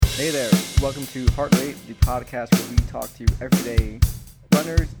Hey there, welcome to Heart Rate, the podcast where we talk to everyday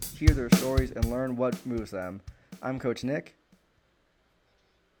runners, hear their stories, and learn what moves them. I'm Coach Nick.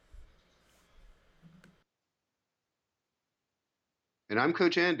 And I'm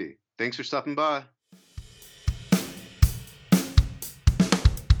Coach Andy. Thanks for stopping by.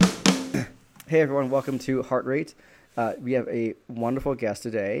 Hey everyone, welcome to Heart Rate. We have a wonderful guest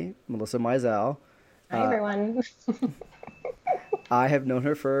today, Melissa Mizell. Hi everyone. I have known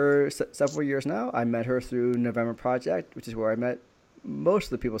her for several years now. I met her through November Project, which is where I met most of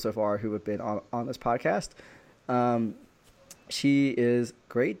the people so far who have been on this podcast. She is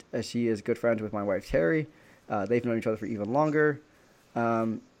great. She is good friends with my wife, Terry. They've known each other for even longer.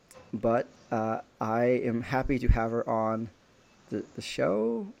 But I am happy to have her on the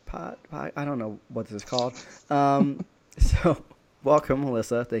show. I don't know what this is called. So welcome,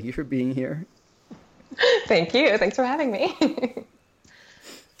 Melissa. Thank you for being here. Thank you. Thanks for having me.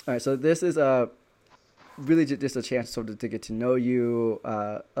 All right, so this is really just a chance sort of to get to know you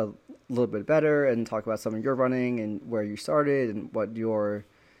a little bit better and talk about some of your running and where you started and what your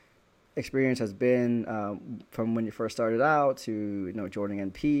experience has been from when you first started out to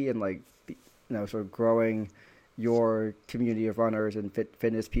joining NP and sort of growing your community of runners and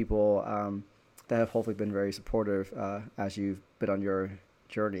fitness people that have hopefully been very supportive as you've been on your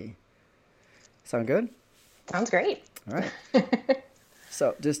journey. Sound good? Sounds great. All right.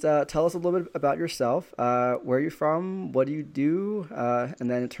 So just tell us a little bit about yourself. Where are you from? What do you do?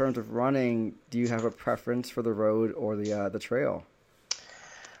 And then in terms of running, do you have a preference for the road or the trail?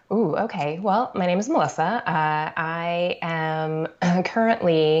 Ooh, okay. Well, my name is Melissa. I am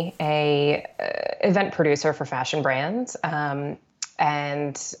currently a event producer for fashion brands.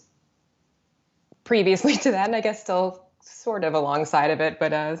 And previously to that, and I guess still sort of alongside of it,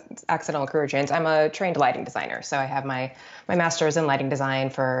 but accidental career change. I'm a trained lighting designer. So I have my master's in lighting design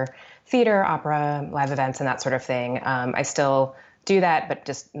for theater, opera, live events, and that sort of thing. I still do that, but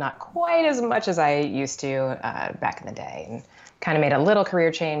just not quite as much as I used to back in the day. And kind of made a little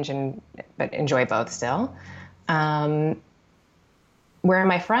career change, but enjoy both still. Where am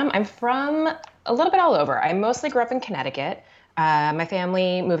I from? I'm from a little bit all over. I mostly grew up in Connecticut. My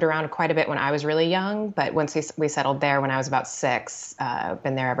family moved around quite a bit when I was really young, but once we settled there when I was about 6,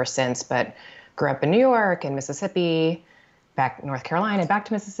 been there ever since, but grew up in New York and Mississippi, back North Carolina, back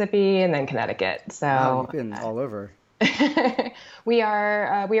to Mississippi, and then Connecticut. So wow, you've been all over. We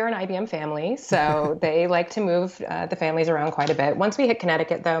are an IBM family, so they like to move the families around quite a bit. Once we hit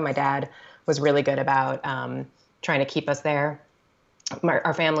Connecticut, though, my dad was really good about trying to keep us there.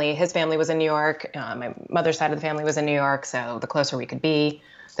 His family was in New York. My mother's side of the family was in New York, so the closer we could be,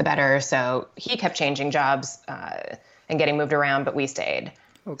 the better. So he kept changing jobs and getting moved around, but we stayed.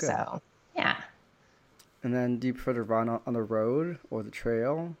 Okay. So, yeah. And then do you prefer to run on the road or the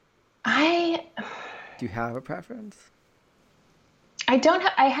trail? Do you have a preference?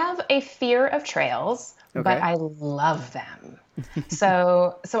 I have a fear of trails, okay, but I love them.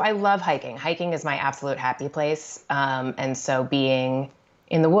 So I love hiking. Hiking is my absolute happy place. And so being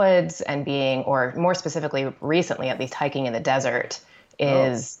in the woods and or more specifically recently, at least hiking in the desert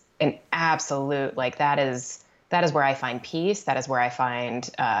is an absolute, that is where I find peace. That is where I find,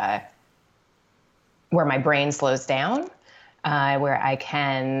 where my brain slows down, where I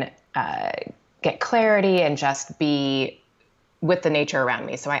can, get clarity and just be with the nature around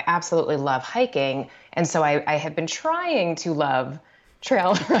me. So I absolutely love hiking. And so I have been trying to love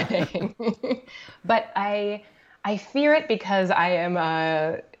trail running, but I fear it because I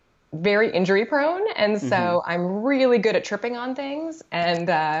am very injury prone. And so I'm really good at tripping on things. And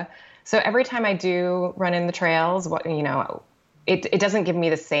so every time I do run in the trails, it doesn't give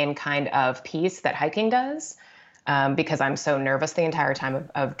me the same kind of peace that hiking does. Because I'm so nervous the entire time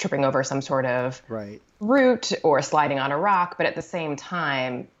of tripping over some sort of route or sliding on a rock. But at the same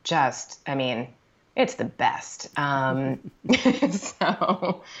time, it's the best. So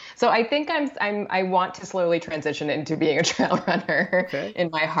I think I want to slowly transition into being a trail runner in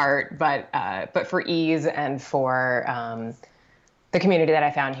my heart, but for ease and for the community that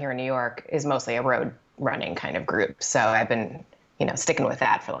I found here in New York is mostly a road running kind of group. So I've been sticking with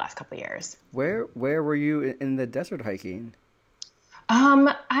that for the last couple of years. Where were you in the desert hiking?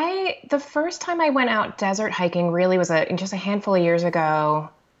 The first time I went out desert hiking really was just a handful of years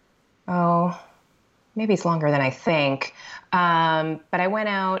ago. Oh, maybe it's longer than I think. But I went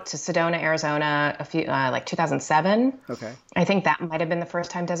out to Sedona, Arizona, 2007. Okay. I think that might have been the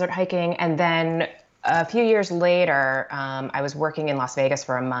first time desert hiking. And then a few years later, I was working in Las Vegas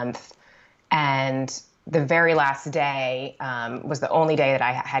for a month, and the very last day was the only day that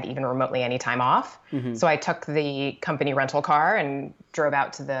I had even remotely any time off. So I took the company rental car and drove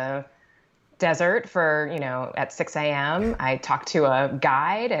out to the desert for, at 6 a.m. I talked to a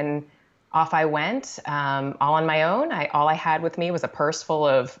guide and off I went, all on my own. All I had with me was a purse full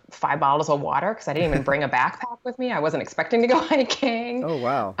of 5 bottles of water because I didn't even bring a backpack with me. I wasn't expecting to go hiking. Oh,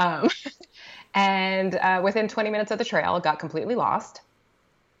 wow. And within 20 minutes of the trail, got completely lost.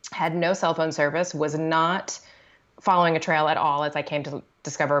 Had no cell phone service, was not following a trail at all, as I came to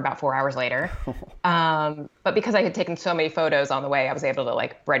discover about 4 hours later. But because I had taken so many photos on the way, I was able to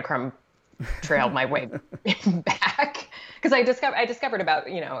breadcrumb trail my way back. Because I discovered about,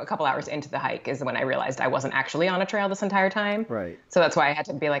 a couple hours into the hike is when I realized I wasn't actually on a trail this entire time. Right. So that's why I had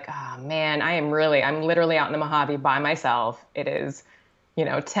to be like, oh man, I'm literally out in the Mojave by myself. It is,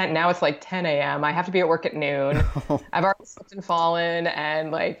 10, now it's like 10 a.m. I have to be at work at noon. I've already slipped and fallen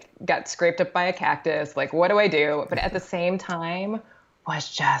and got scraped up by a cactus. What do I do? But at the same time was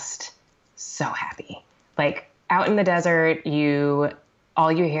just so happy. Out in the desert,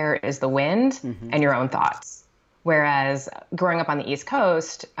 all you hear is the wind and your own thoughts. Whereas growing up on the East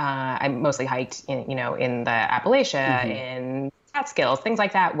Coast, I mostly hiked in the Appalachia, in Catskills, things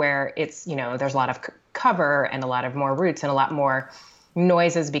like that, where it's, there's a lot of cover and a lot of more roots and a lot more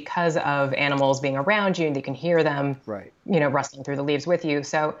noises because of animals being around you and you can hear them, right, rustling through the leaves with you.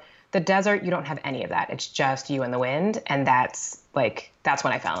 So the desert, you don't have any of that. It's just you and the wind. And that's when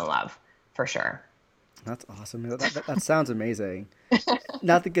I fell in love, for sure. That's awesome. That sounds amazing.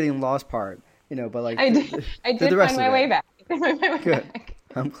 Not the getting lost part, but I did find my way back. Good.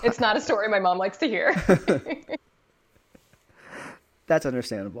 It's not a story my mom likes to hear. That's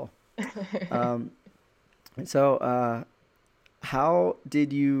understandable. So how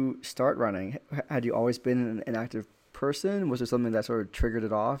did you start running? Had you always been an active person? Was there something that sort of triggered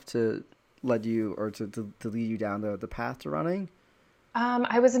it off to lead you or to lead you down the path to running?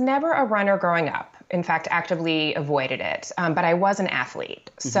 I was never a runner growing up. In fact, actively avoided it. But I was an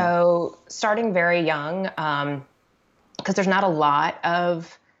athlete. So starting very young, because there's not a lot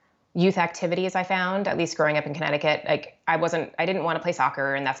of youth activities I found, at least growing up in Connecticut. I didn't want to play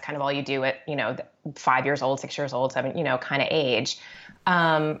soccer, and that's kind of all you do at, 5 years old, 6 years old, 7, kind of age.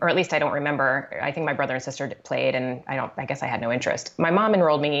 Or at least I don't remember. I think my brother and sister played, and I guess I had no interest. My mom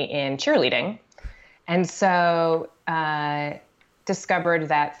enrolled me in cheerleading. And so, discovered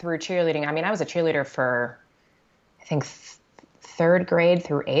that through cheerleading, I was a cheerleader for, I think, 3rd grade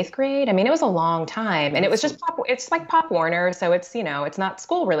through 8th grade. It was a long time, and it was just it's like Pop Warner. So it's, it's not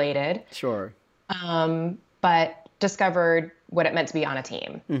school related. Sure. But discovered what it meant to be on a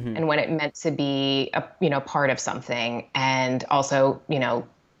team and what it meant to be part of something. And also,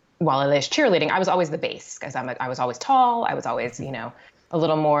 while I was cheerleading, I was always the base because I was always tall. I was always, a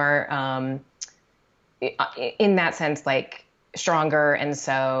little more, in that sense, stronger. And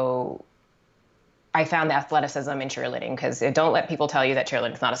so I found the athleticism in cheerleading, because don't let people tell you that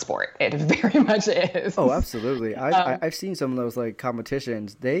cheerleading is not a sport. It very much is. Oh, absolutely. I've seen some of those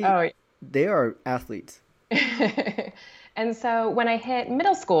competitions. They are athletes. And so when I hit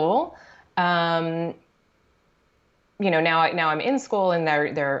middle school, now I'm in school and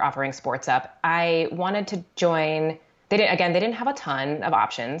they're offering sports up. I wanted to join. They didn't have a ton of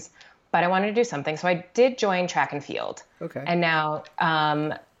options, but I wanted to do something. So I did join track and field. Okay. And now,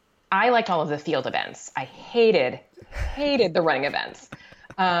 I liked all of the field events. I hated the running events.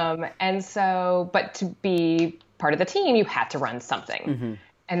 And so, but to be part of the team, you had to run something.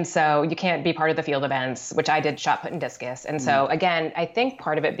 And so you can't be part of the field events, which I did shot put and discus. And so again, I think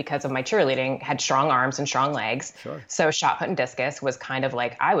part of it, because of my cheerleading, had strong arms and strong legs. Sure. So shot put and discus was kind of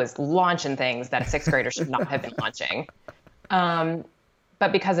I was launching things that a 6th grader should not have been launching.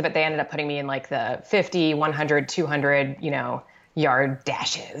 But because of it, they ended up putting me in the 50, 100, 200, yard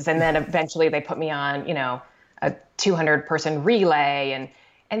dashes. And then eventually they put me on, a 200 person relay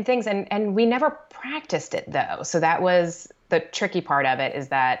and things. And we never practiced it though. So that was the tricky part of it, is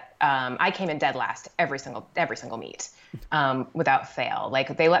that, I came in dead last every single meet, without fail.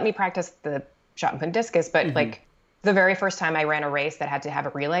 They let me practice the shot and put and discus, but the very first time I ran a race that had to have a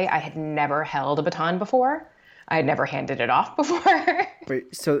relay, I had never held a baton before. I had never handed it off before.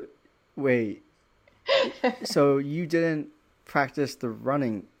 So you didn't practice the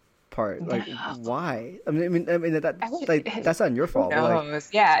running part? Why? That's not your fault. Who knows?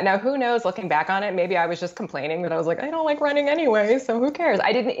 Now who knows? Looking back on it, maybe I was just complaining that I was I don't like running anyway, so who cares?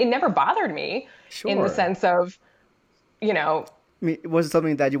 It never bothered me. Sure. In the sense of, it wasn't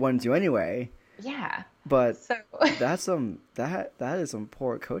something that you wanted to do anyway. Yeah. But that's that is some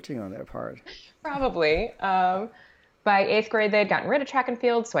poor coaching on their part. Probably. By 8th grade, they had gotten rid of track and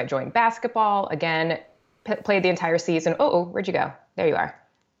field, so I joined basketball. Again, played the entire season. Oh, where'd you go? There you are.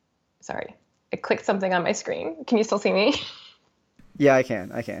 Sorry. I clicked something on my screen. Can you still see me? Yeah, I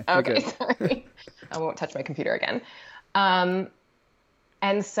can. You're Okay, good. sorry. I won't touch my computer again. Um,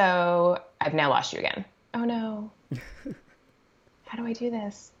 and so I've now lost you again. Oh no. How do I do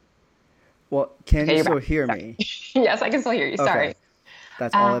this? Well, can Okay, you you're still back. hear Sorry. me? Yes, I can still hear you. Okay, Sorry.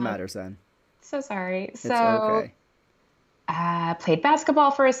 that's all that Um, matters then. so sorry. It's So okay. played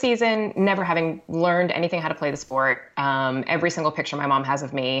basketball for a season, never having learned anything how to play the sport. Every single picture my mom has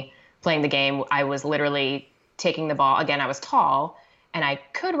of me playing the game, I was literally taking the ball. Again, I was tall and I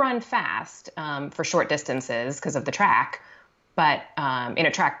could run fast for short distances because of the track. But in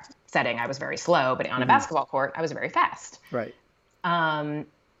a track setting, I was very slow. But on a Hmm. basketball court, I was very fast. Right. Um,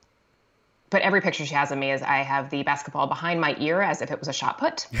 but every picture she has of me is I have the basketball behind my ear as if it was a shot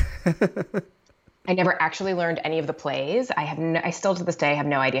put. I never actually learned any of the plays. I still to this day have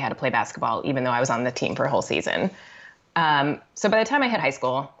no idea how to play basketball, even though I was on the team for a whole season. So by the time I hit high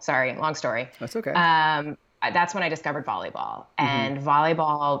school, sorry, long story, That's okay. that's when I discovered volleyball. Hmm. And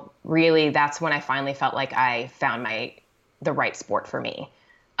volleyball, really, that's when I finally felt like I found the right sport for me.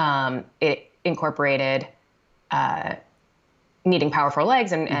 It incorporated needing powerful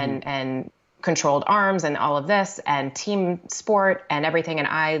legs Hmm. and controlled arms and all of this and team sport and everything. And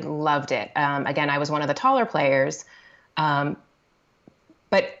I loved it. Again, I was one of the taller players, um,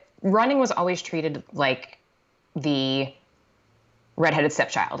 but running was always treated like the redheaded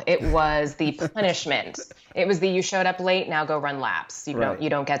stepchild. It was the punishment. It was the you showed up late, now go run laps. Right.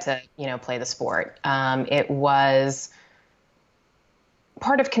 You don't get to, play the sport. It was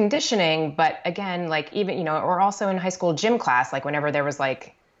part of conditioning, but again, like even, or also in high school gym class, like whenever there was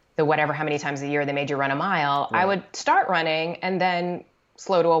like the whatever how many times a year they made you run a mile, I Right. would start running and then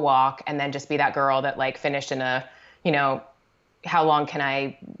slow to a walk and then just be that girl that like finished in a, you know, how long can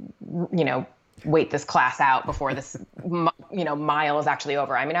I, you know, wait this class out before this, mile is actually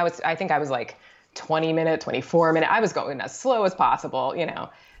over. I mean, I think I was like 20-minute, 24-minute. I was going as slow as possible.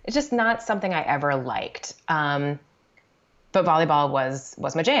 It's just not something I ever liked. But volleyball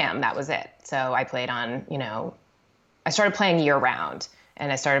was my jam. That was it. So I played I started playing year round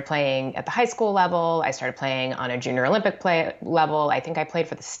and I started playing at the high school level. I started playing on a junior Olympic play level. I think I played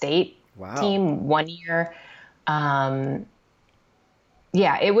for the state Wow. team 1 year. Um,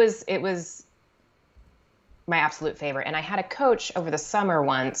 yeah, it was my absolute favorite. And I had a coach over the summer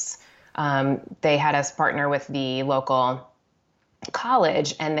once. They had us partner with the local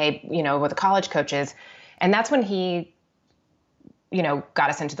college and with the college coaches. And that's when he got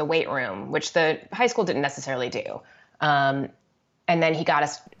us into the weight room, which the high school didn't necessarily do. Um, and then he got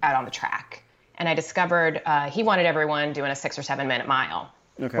us out on the track. And I discovered he wanted everyone doing a 6 or 7 minute mile,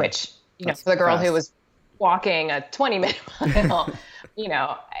 Okay. which, That's for the girl who fast. was walking a 20-minute mile, you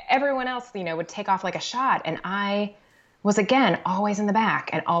know, everyone else, would take off like a shot. And I was, again, always in the back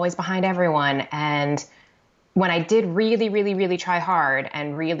and always behind everyone. And when I did really, really, really try hard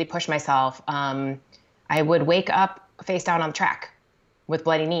and really push myself, I would wake up face down on the track with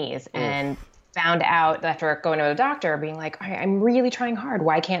bloody knees Oh. and found out after going to the doctor being like, I'm really trying hard.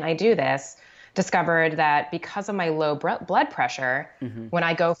 Why can't I do this? Discovered that because of my low blood pressure, Hmm. when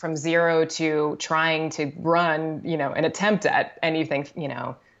I go from zero to trying to run, an attempt at anything,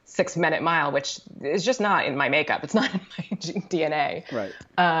 6 minute mile, which is just not in my makeup. It's not in my DNA. Right.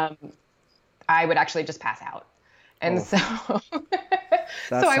 I would actually just pass out. And Oh, so, that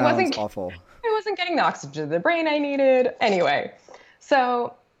so I sounds wasn't awful. I wasn't getting the oxygen to the brain I needed. Anyway,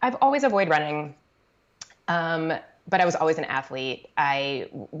 so I've always avoided running, but I was always an athlete.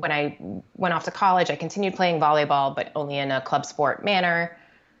 When I went off to college, I continued playing volleyball, but only in a club sport manner.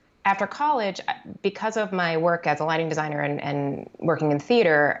 After college, because of my work as a lighting designer and working in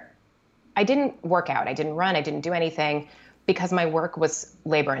theater, I didn't work out. I didn't run. I didn't do anything because my work was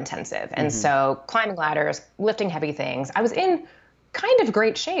labor intensive. And Hmm. so climbing ladders, lifting heavy things, I was in kind of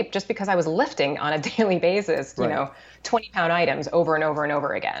great shape just because I was lifting on a daily basis, Right. 20-pound items over and over and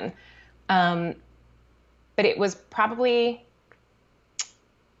over again. Um, but it was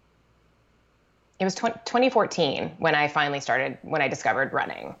 2014 when when I discovered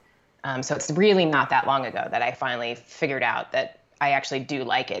running. So it's really not that long ago that I finally figured out that I actually do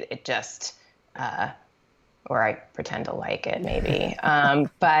like it. It just, or I pretend to like it maybe.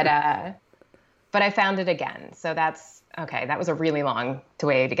 But I found it again. So that's okay. That was a really long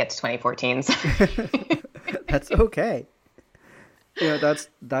way to get to 2014. That's okay.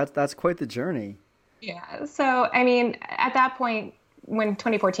 That's quite the journey. Yeah. So, I mean, at that point, when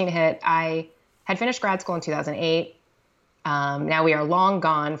 2014 hit, I had finished grad school in 2008. Now we are long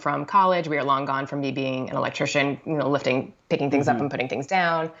gone from college. We are long gone from me being an electrician, lifting, picking things up and putting things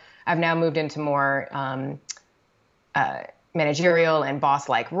down. I've now moved into more managerial and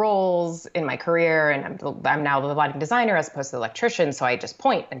boss-like roles in my career, and I'm now the lighting designer as opposed to the electrician. So I just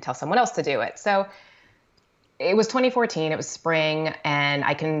point and tell someone else to do it. So it was 2014. It was spring, and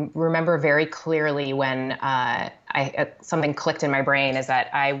I can remember very clearly when something clicked in my brain. Is that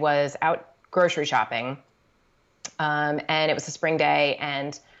I was out grocery shopping, and it was a spring day,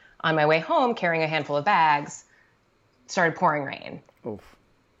 and on my way home, carrying a handful of bags, started pouring rain. Oof.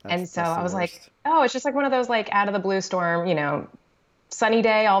 And so I was like, oh, it's just like one of those like out of the blue storm, sunny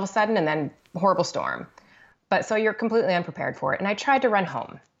day all of a sudden, and then horrible storm. But so you're completely unprepared for it. And I tried to run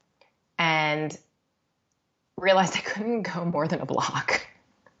home and realized I couldn't go more than a block.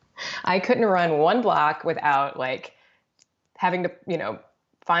 I couldn't run one block without like having to,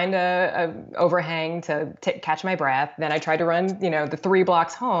 find a overhang to catch my breath. Then I tried to run, the 3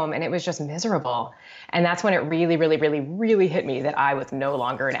 blocks home, and it was just miserable. And that's when it really, really, really, really hit me that I was no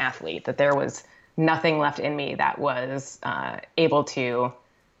longer an athlete, that there was nothing left in me that was able to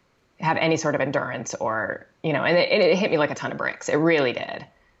have any sort of endurance or, and it hit me like a ton of bricks. It really did.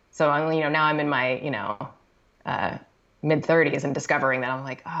 So, now I'm in my, mid 30s and discovering that I'm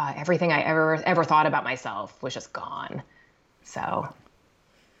like, everything I ever thought about myself was just gone. So.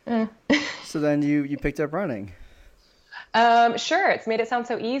 So then you picked up running. Sure. It's made it sound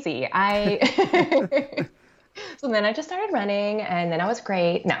so easy. So then I just started running, and then I was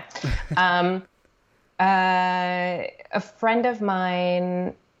great. No. A friend of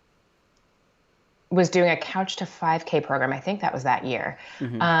mine was doing a Couch to 5K program. I think that was that year.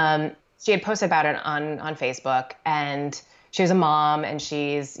 She had posted about it on Facebook, and she was a mom, and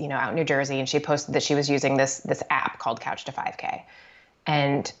she's, out in New Jersey, and she posted that she was using this app called Couch to 5K.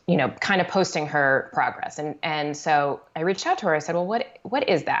 And, kind of posting her progress. And so I reached out to her. I said, well, what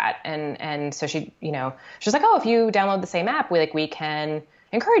is that? And so she, she's like, oh, if you download the same app, we can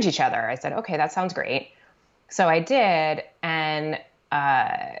encourage each other. I said, okay, that sounds great. So I did. And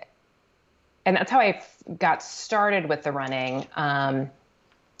that's how I got started with the running. And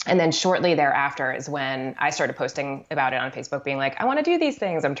then shortly thereafter is when I started posting about it on Facebook, being like, I want to do these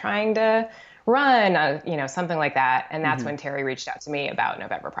things. I'm trying to run, something like that. And that's when Terry reached out to me about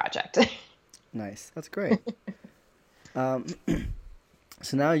November Project. Nice. That's great. So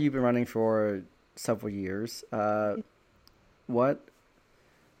now you've been running for several years. What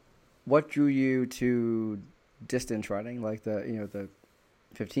drew you to distance running, like the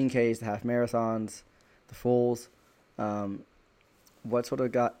 15Ks, the half marathons, the fulls? What sort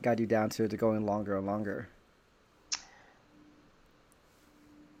of got you down to going longer and longer?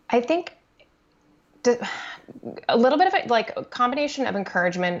 I think a little bit of it, like a combination of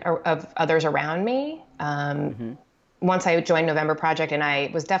encouragement of others around me. Once I joined November Project, and I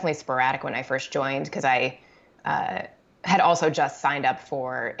was definitely sporadic when I first joined because I had also just signed up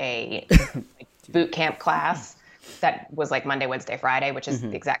for a boot camp class that was like Monday, Wednesday, Friday, which is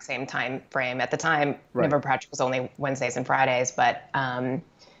the exact same time frame. At the time, right. November Project was only Wednesdays and Fridays, but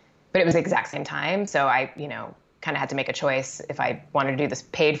it was the exact same time. So I, kind of had to make a choice if I wanted to do this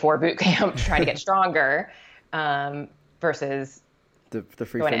paid for boot camp to try to get stronger versus the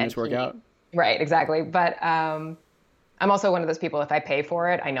free fitness workout. Right, exactly. But I'm also one of those people, if I pay for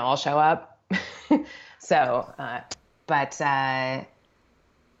it, I know I'll show up. So, I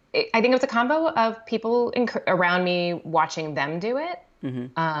think it was a combo of people around me watching them do it.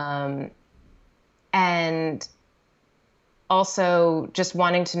 And also just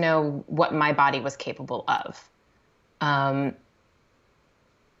wanting to know what my body was capable of. I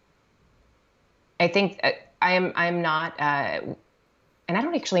think I'm not, and I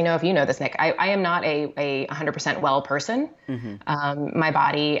don't actually know if you know this, Nick, I am not a 100% well person. My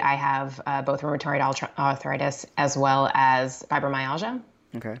body, I have both rheumatoid arthritis as well as fibromyalgia.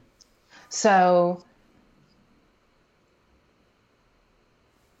 Okay. So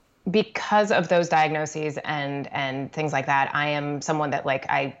because of those diagnoses and things like that, I am someone that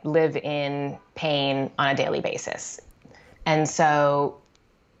I live in pain on a daily basis. And so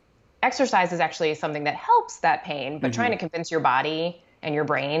exercise is actually something that helps that pain, but trying to convince your body and your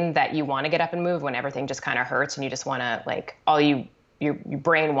brain that you want to get up and move when everything just kind of hurts and you just want to all your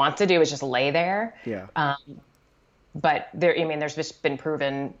brain wants to do is just lay there. Yeah. But there's just been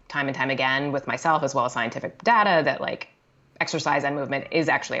proven time and time again with myself as well as scientific data that exercise and movement is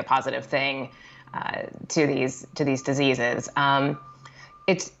actually a positive thing to these diseases.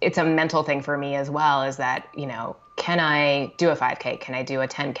 It's a mental thing for me as well, is that, can I do a 5K? Can I do a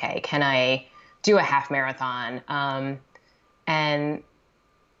 10K? Can I do a half marathon? And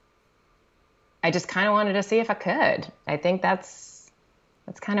I just kind of wanted to see if I could. I think that's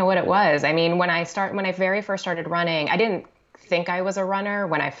kind of what it was. I mean, when I very first started running, I didn't think I was a runner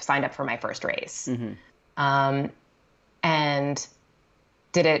when I signed up for my first race. Mm-hmm. And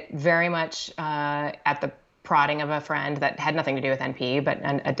did it very much at the prodding of a friend that had nothing to do with NP, but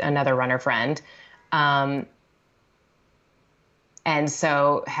another runner friend. And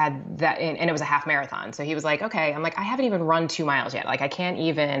so had that, and it was a half marathon. So he was like, okay, I'm like, I haven't even run 2 miles yet. Like, I can't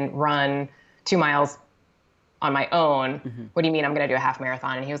even run 2 miles on my own. Mm-hmm. What do you mean I'm going to do a half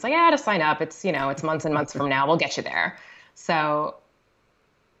marathon? And he was like, yeah, just sign up. It's, it's months and months from now. We'll get you there. So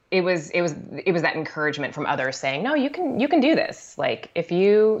it was that encouragement from others saying, no, you can do this. Like, if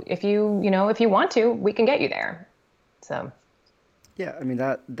you want to, we can get you there. So. Yeah. I mean,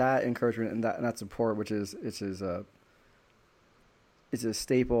 that encouragement and that support, which is a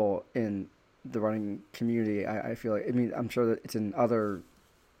staple in the running community. I feel like, I mean, I'm sure that it's in other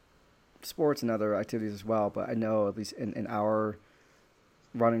sports and other activities as well, but I know at least in our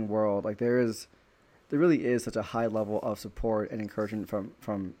running world, like there really is such a high level of support and encouragement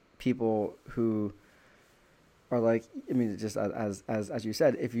from people who are like, I mean, just as you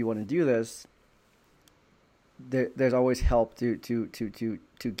said, if you want to do this, there's always help to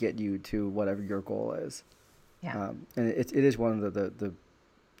get you to whatever your goal is. Yeah. And it is one of the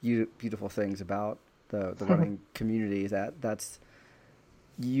beautiful things about the running community that's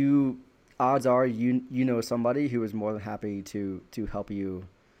odds are you know somebody who is more than happy to help you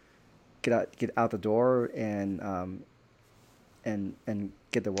get out the door and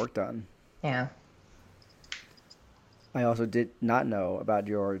get the work done. Yeah. I also did not know about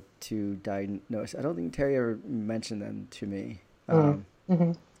your 2 diagnoses. I don't think Terry ever mentioned them to me.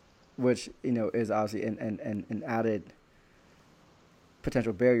 Mm-hmm. Which, is obviously an added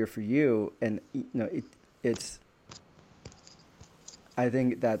potential barrier for you. And, it's, I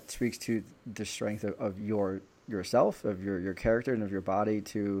think that speaks to the strength of yourself, of your character and of your body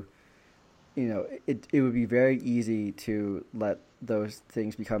to, it would be very easy to let those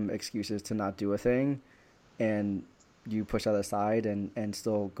things become excuses to not do a thing, and you push that aside and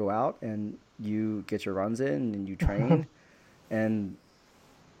still go out and you get your runs in and you train. And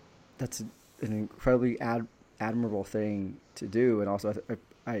that's an incredibly admirable thing to do. And also,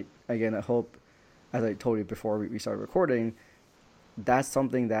 I hope, as I told you before we started recording, that's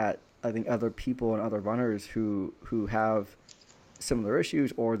something that I think other people and other runners who have similar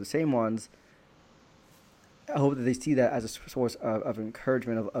issues or the same ones, I hope that they see that as a source of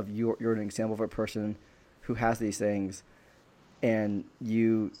encouragement of you're an example of a person who has these things, and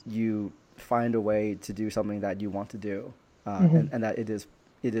you find a way to do something that you want to do, and that it is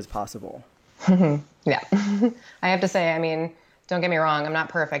possible. Yeah. I have to say, I mean, don't get me wrong, I'm not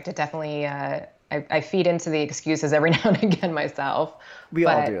perfect. It definitely, I feed into the excuses every now and again myself. We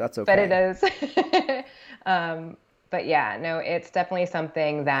all do. That's okay. But it is. But yeah, no, it's definitely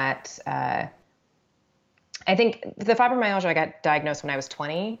something that I think the fibromyalgia, I got diagnosed when I was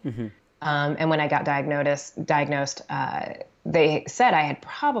 20. Mm-hmm. And when I got diagnosed, they said I had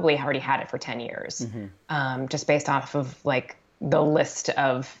probably already had it for 10 years, just based off of like the list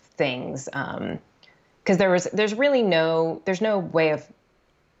of things. Because there's no way of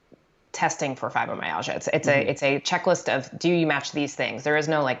testing for fibromyalgia. It's a checklist of, do you match these things? There is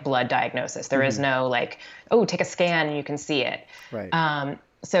no like blood diagnosis. There is no like, oh, take a scan and you can see it. Right.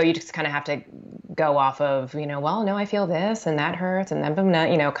 So you just kind of have to go off of, well, no, I feel this and that hurts and then,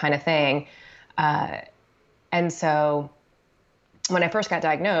 kind of thing. And so when I first got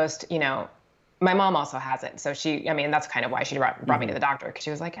diagnosed, my mom also has it. So that's kind of why she brought me to the doctor, because she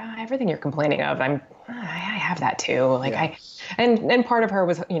was like, everything you're complaining of, I have that too. Like yeah. And part of her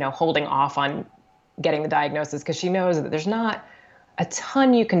was, holding off on getting the diagnosis because she knows that there's not a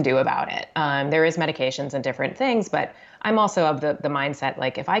ton you can do about it. There is medications and different things, but I'm also of the mindset,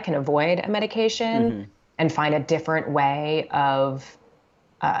 like if I can avoid a medication and find a different way of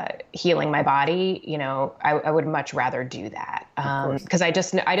healing my body, I would much rather do that. Because I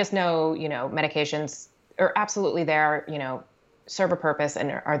just know, medications are absolutely there, serve a purpose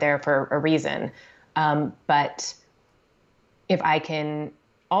and are there for a reason. But if I can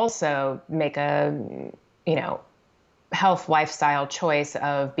also make a, health lifestyle choice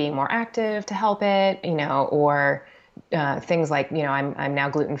of being more active to help it, or things like, I'm now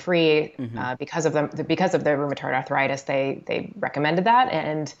gluten-free because of the rheumatoid arthritis. They recommended that,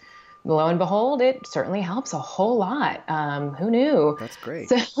 and lo and behold, it certainly helps a whole lot. Who knew? That's great.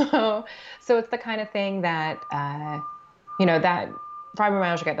 So it's the kind of thing that, that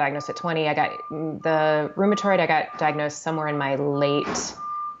fibromyalgia got diagnosed at 20. I got the rheumatoid. I got diagnosed somewhere in my late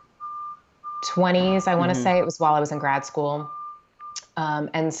 20s. I want to say it was while I was in grad school.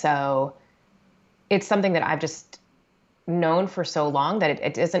 And so it's something that I've just known for so long that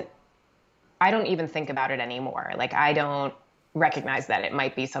it isn't, I don't even think about it anymore. Like I don't recognize that it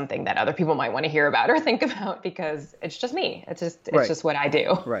might be something that other people might want to hear about or think about because it's just me. It's Right. just what I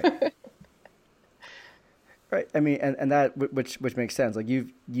do. Right. Right. I mean, and that which makes sense. Like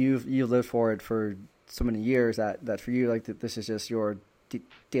you've lived for it for so many years that for you, like this is just your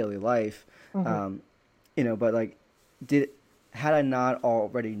daily life. Mm-hmm. But like, had I not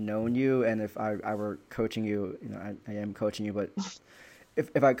already known you, and if I were coaching you, I am coaching you, but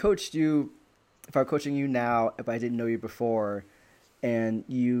if I coached you, if I were coaching you now, if I didn't know you before, and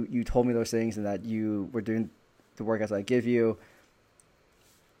you told me those things, and that you were doing the workouts I give you,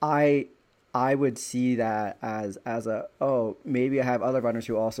 I would see that as maybe I have other runners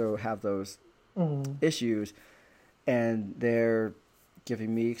who also have those issues, and they're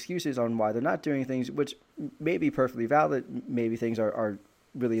giving me excuses on why they're not doing things, which may be perfectly valid. Maybe things are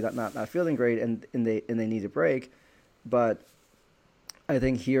really not feeling great, and they need a break. But I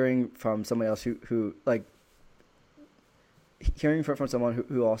think hearing from somebody else who like hearing from someone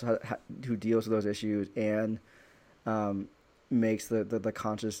who also who deals with those issues and makes the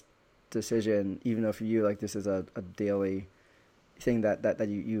conscious decision, even though for you, like, this is a daily thing that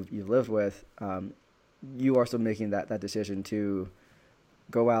you've lived with, you are still making that decision to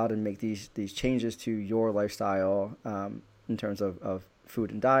go out and make these changes to your lifestyle, in terms of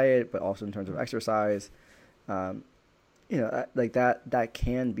food and diet, but also in terms of exercise. Like that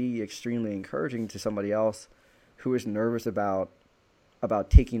can be extremely encouraging to somebody else who is nervous about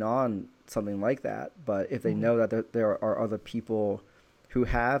taking on something like that. But if they know that there are other people who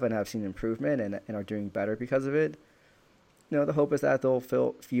have seen improvement and are doing better because of it, the hope is that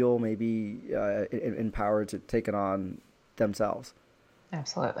they'll feel maybe empowered to take it on themselves.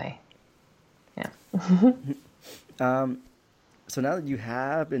 Absolutely. Yeah. So now that you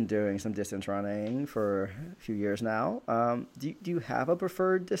have been doing some distance running for a few years now, do you have a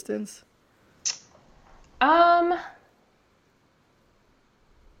preferred distance?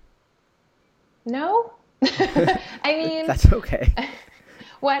 No. I mean, that's okay.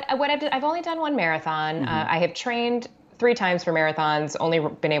 What I've only done one marathon. I have trained 3 times for marathons, only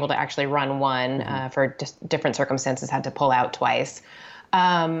been able to actually run one, for different circumstances, had to pull out twice.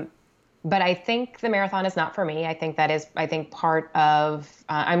 But I think the marathon is not for me. I think part of,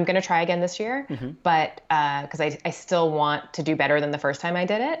 I'm going to try again this year, but because I still want to do better than the first time I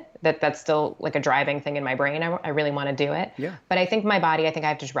did it. That's still like a driving thing in my brain. I really want to do it. Yeah. But I think my body, I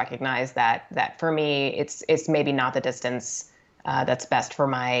have to just recognize that for me, it's maybe not the distance that's best for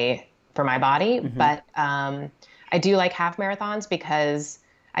my body. But I do like half marathons because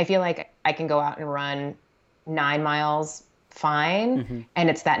I feel like I can go out and run 9 miles fine, and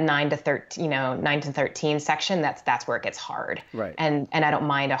it's that 9 to 13 section that's where it gets hard, right? And I don't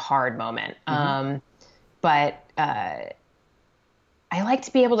mind a hard moment, but I like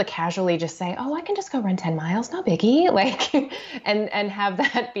to be able to casually just say, oh, I can just go run 10 miles, no biggie, like, and have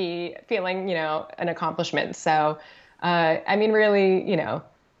that be feeling, an accomplishment. So I mean, really,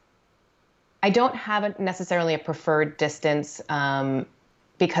 I don't have necessarily a preferred distance,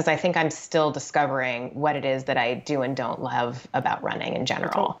 because I think I'm still discovering what it is that I do and don't love about running in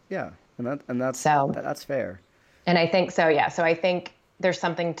general. Yeah, that's fair. And I think so. Yeah. So I think there's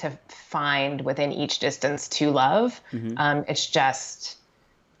something to find within each distance to love. It's just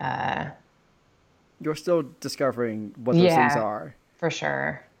you're still discovering what those things are. For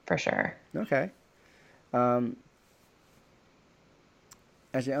sure. Okay.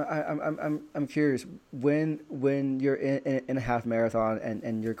 Actually, I'm curious, when you're in a half marathon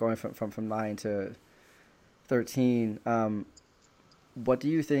and you're going from 9 to 13, what do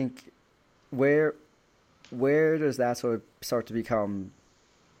you think? Where does that sort of start to become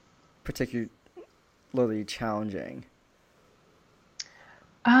particularly challenging?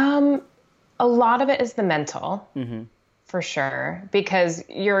 A lot of it is the mental. For sure, because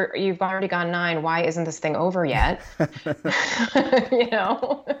you've already gone 9. Why isn't this thing over yet? Yeah,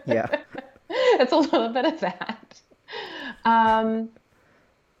 it's a little bit of that.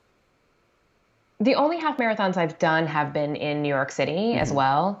 The only half marathons I've done have been in New York City as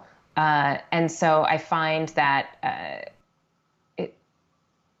well, and so I find that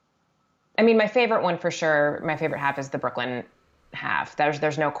my favorite one for sure. My favorite half is the Brooklyn half.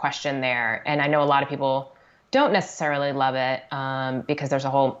 There's no question there, and I know a lot of people don't necessarily love it, because there's a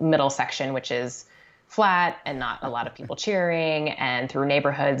whole middle section which is flat and not a lot of people cheering, and through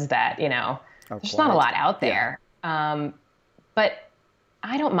neighborhoods that there's not a lot out there. But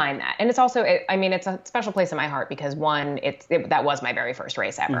I don't mind that, and it's also it's a special place in my heart because one, that was my very first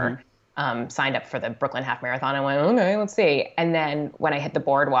race ever. Signed up for the Brooklyn Half Marathon and went, okay, let's see. And then when I hit the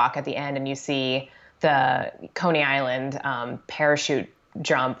boardwalk at the end and you see the Coney Island parachute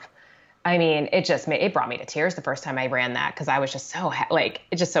jump. I mean, it brought me to tears the first time I ran that because I was just like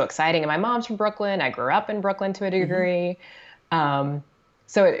it's just so exciting. And my mom's from Brooklyn. I grew up in Brooklyn to a degree.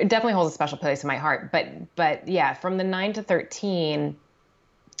 So it definitely holds a special place in my heart. But yeah, from the 9 to 13,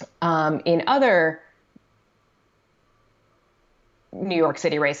 in other New York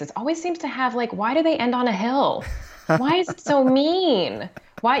City races, always seems to have like, why do they end on a hill? Why is it so mean?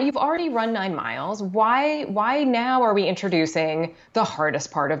 Why you've already run 9 miles? Why now are we introducing the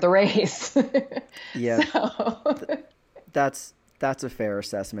hardest part of the race? Yeah, So, that's a fair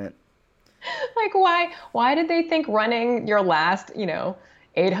assessment. like why did they think running your last,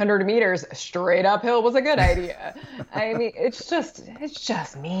 800 meters straight uphill was a good idea? I mean, it's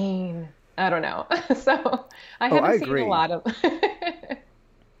just mean. I don't know. So I Oh, I haven't seen a agree. lot of. I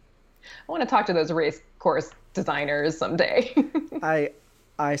want to talk to those race course designers someday. I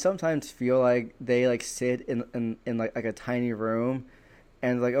I sometimes feel like they like sit in like a tiny room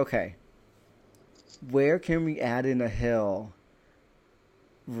and like, okay, where can we add in a hill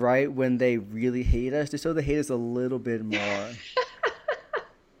right when they really hate us, just so they hate us a little bit more.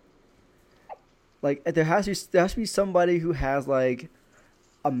 Like there has to be somebody who has like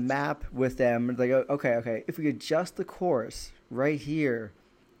a map with them. Like, okay, if we adjust the course right here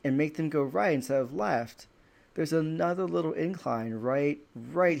and make them go right instead of left, there's another little incline right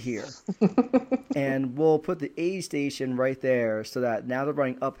here. And we'll put the aid station right there so that now they're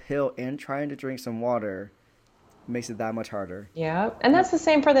running uphill and trying to drink some water. Makes it that much harder. Yeah, and that's the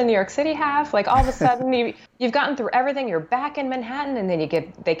same for the New York City half. Like all of a sudden you've gotten through everything, you're back in Manhattan, and then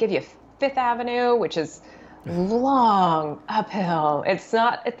they give you Fifth Avenue, which is long uphill. It's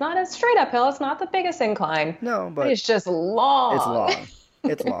not a straight uphill. It's not the biggest incline, No, but but it's just it's long. long.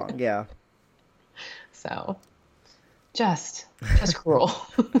 It's long, yeah. So just cruel.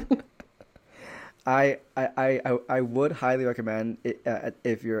 I would highly recommend it,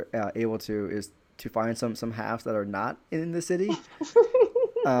 if you're able to, is to find some halves that are not in the city.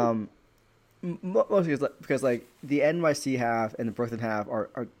 Um, Mostly because like the NYC half and the Brooklyn half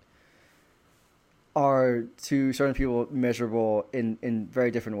are to certain people measurable in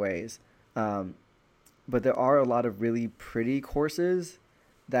very different ways. Um, but there are a lot of really pretty courses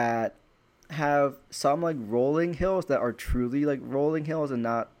that have some like rolling hills that are truly like rolling hills and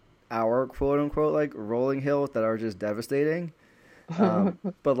not our quote unquote like rolling hills that are just devastating.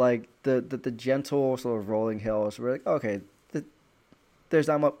 But like the gentle sort of rolling hills, we're like, okay, there's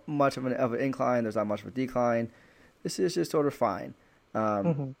not much of an incline, there's not much of a decline. This is just sort of fine. Um,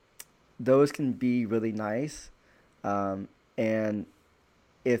 Mhm. those can be really nice, and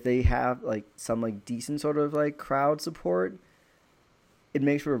if they have like some like decent sort of like crowd support, it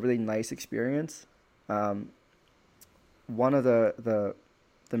makes for a really nice experience. Um, One of the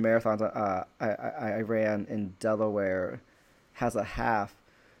marathons I ran in Delaware has a half.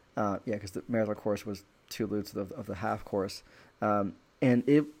 Yeah, because the marathon course was two loops of the half course, and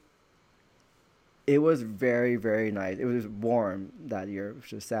it was very very nice. It was warm that year,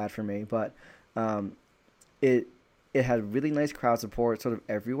 which is sad for me, but um, it it had really nice crowd support sort of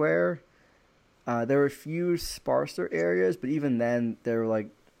everywhere. There were a few sparser areas, but even then, there were like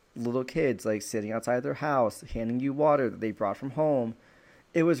little kids like sitting outside their house, handing you water that they brought from home.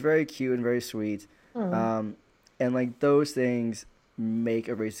 It was very cute and very sweet, Mm. um, and like those things make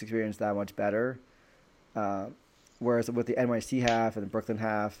a race experience that much better. Uh, Whereas with the NYC half and the Brooklyn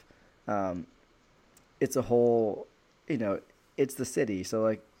half, um, it's a whole, you know, it's the city, so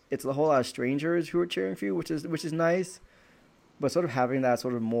like it's a whole lot of strangers who are cheering for you, which is nice. But sort of having that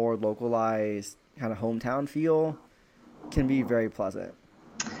sort of more localized kind of hometown feel can be very pleasant.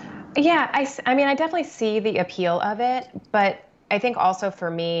 Yeah, I mean, I definitely see the appeal of it, but I think also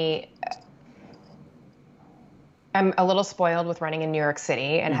for me, I'm a little spoiled with running in New York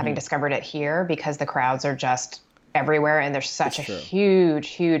City and having Hmm. discovered it here because the crowds are just everywhere and there's It's such a true. huge,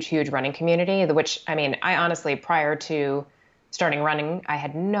 huge, huge running community, which I mean, I honestly, prior to starting running, I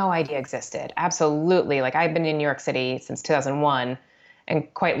had no idea existed. Absolutely. Like I've been in New York City since 2001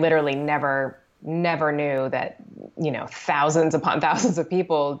 and quite literally never knew that, thousands upon thousands of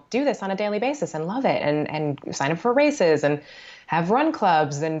people do this on a daily basis and love it and sign up for races and have run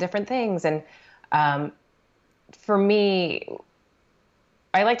clubs and different things. And um, for me,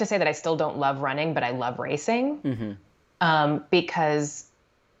 I like to say that I still don't love running, but I love racing Hmm. because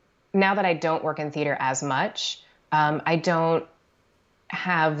now that I don't work in theater as much, I don't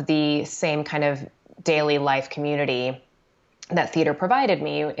have the same kind of daily life community that theater provided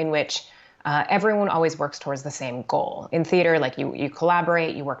me, in which everyone always works towards the same goal. In theater, like you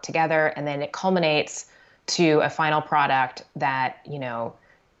collaborate, you work together, and then it culminates to a final product that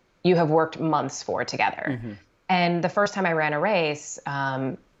you have worked months for together. And the first time I ran a race,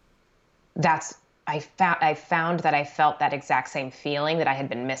 I found that I felt that exact same feeling that I had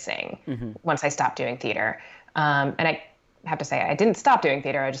been missing once I stopped doing theater. And I have to say, I didn't stop doing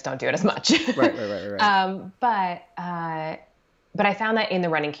theater. I just don't do it as much. Right. But I found that in the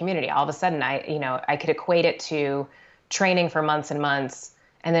running community, all of a sudden I could equate it to training for months and months.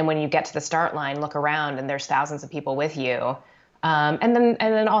 And then when you get to the start line, look around and there's thousands of people with you. And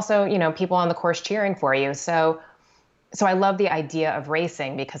then also, people on the course cheering for you. So I love the idea of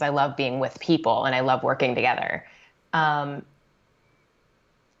racing because I love being with people and I love working together.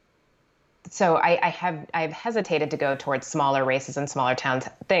 So I've hesitated to go towards smaller races and smaller town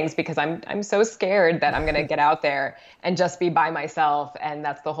things because I'm so scared that I'm going to get out there and just be by myself. And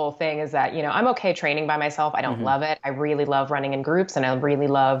that's the whole thing, is that, I'm okay training by myself. I don't love it. I really love running in groups, and I really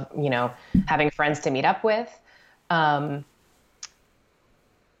love, having friends to meet up with.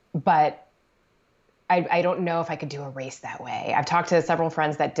 But I don't know if I could do a race that way. I've talked to several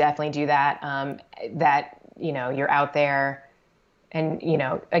friends that definitely do that, you're out there and,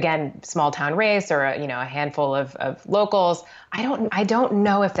 again, small town race or, a handful of locals. I don't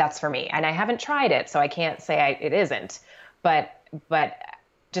know if that's for me, and I haven't tried it, so I can't say it isn't, but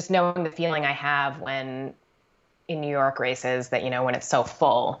just knowing the feeling I have when in New York races that, when it's so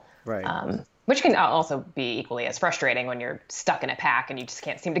full, right. Which can also be equally as frustrating when you're stuck in a pack and you just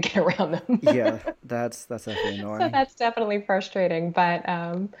can't seem to get around them. Yeah, that's definitely annoying. So that's definitely frustrating, but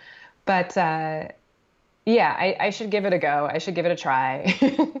yeah, I should give it a go. I should give it a try.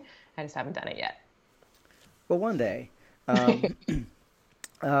 I just haven't done it yet. Well, one day.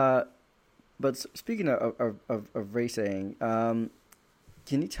 But speaking of racing, can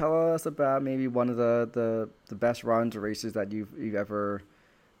you tell us about maybe one of the best runs or races that you've ever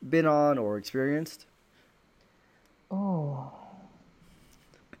been on or experienced? Oh.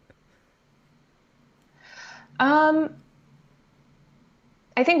 I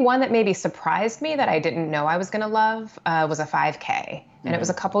think one that maybe surprised me that I didn't know I was going to love was a 5K. And it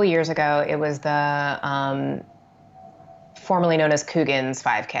was a couple of years ago. It was the formerly known as Coogan's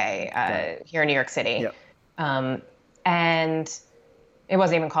 5K here in New York City. Yep. And it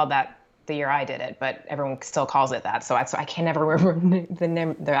wasn't even called that the year I did it, but everyone still calls it that. So I can never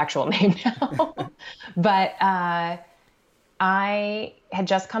remember the actual name now. But I had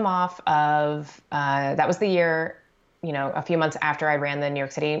just come off of, that was the year, a few months after I ran the New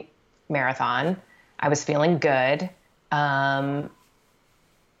York City Marathon. I was feeling good. I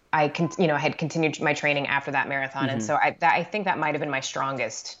had continued my training after that marathon. And so I think that might've been my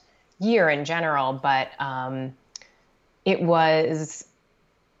strongest year in general, but it was,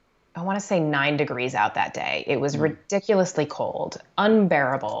 I want to say 9 degrees out that day. It was ridiculously cold,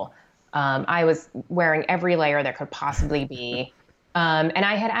 unbearable. I was wearing every layer there could possibly be. And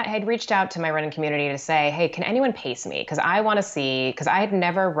I had reached out to my running community to say, hey, can anyone pace me? Because I want to see, because I had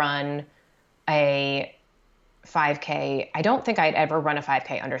never run a 5K. I don't think I'd ever run a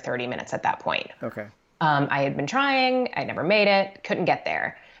 5K under 30 minutes at that point. Okay. I had been trying. I never made it, couldn't get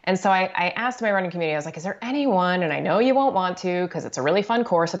there. And so I asked my running community, I was like, is there anyone, and I know you won't want to because it's a really fun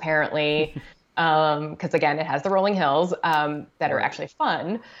course apparently, because again, it has the rolling hills that are actually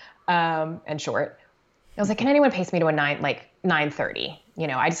fun and short. I was like, can anyone pace me to a 9:30?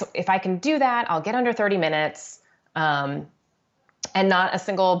 If I can do that, I'll get under 30 minutes and not a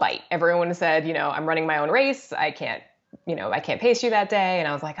single bite. Everyone said, I'm running my own race. I can't pace you that day. And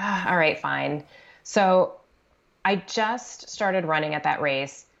I was like, all right, fine. So I just started running at that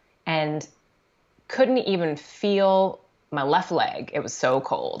race and couldn't even feel my left leg. It was so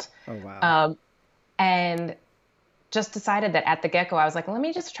cold. Oh, wow. And just decided that at the get-go, I was like, let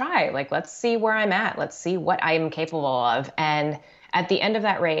me just try. Let's see where I'm at. Let's see what I'm capable of. And at the end of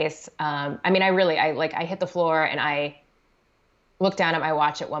that race, I hit the floor and I looked down at my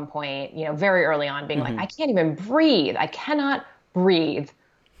watch at one point, very early on, being like, I can't even breathe. I cannot breathe,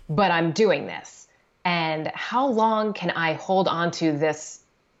 but I'm doing this. And how long can I hold on to this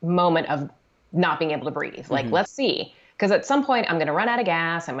moment of not being able to breathe? Let's see. Because at some point I'm going to run out of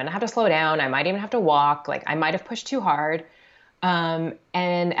gas. I'm going to have to slow down. I might even have to walk. I might have pushed too hard. And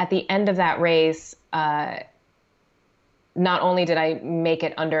at the end of that race, not only did I make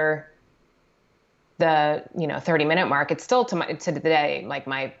it under the 30-minute mark, it's still to the day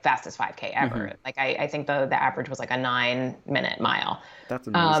my fastest 5K ever. I think the average was a 9-minute mile. That's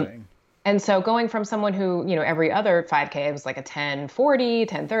amazing. And so going from someone who, every other 5K was a 10:40,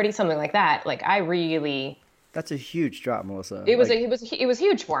 10:30, something like that, I really That's a huge drop, Melissa. It was Like, it was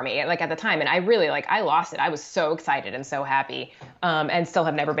huge for me like at the time, and I really like I lost it. I was so excited and so happy, and still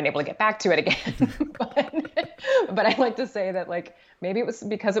have never been able to get back to it again. But I like to say that like maybe it was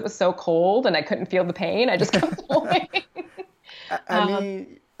because it was so cold and I couldn't feel the pain. I just kept going. I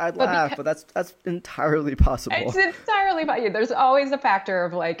mean, I'd but laugh, but that's entirely possible. It's entirely about you. There's always a factor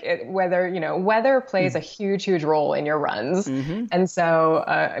of like whether, weather plays a huge, huge role in your runs. And so,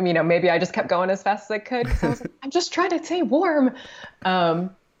 maybe I just kept going as fast as I could because I was like, I'm just trying to stay warm.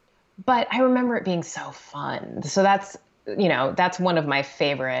 But I remember it being so fun. So that's one of my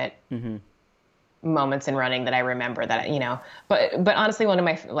favorite moments in running that I remember but honestly, one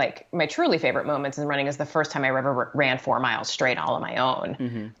of my truly favorite moments in running is the first time I ever ran 4 miles straight all on my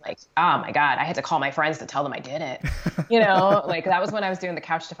own. Like, oh my God, I had to call my friends to tell them I did it. Like that was when I was doing the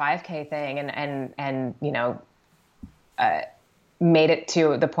Couch to 5K thing and made it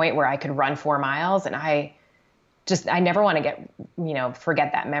to the point where I could run 4 miles. And I never want to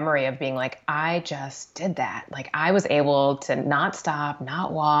forget that memory of being like, I just did that. Like I was able to not stop,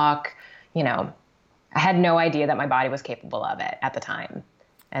 not walk, I had no idea that my body was capable of it at the time.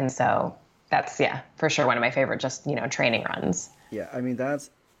 And so that's, for sure one of my favorite training runs. Yeah, I mean that's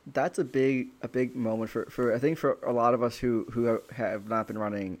a big moment for I think for a lot of us who have not been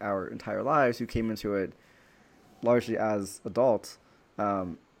running our entire lives, who came into it largely as adults. I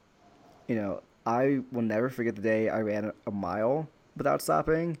will never forget the day I ran a mile without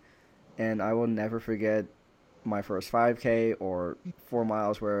stopping, and I will never forget my first 5K or 4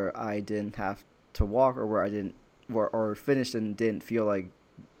 miles where I didn't have to walk, or where I didn't or finished and didn't feel like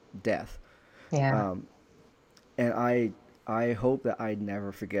death. Yeah. And I hope that I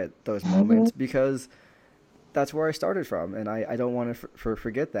never forget those moments, because that's where I started from, and I don't want to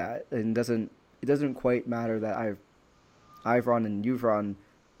forget that. And it doesn't quite matter that I've run and you've run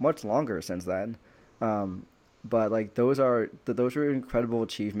much longer since then. But like those are incredible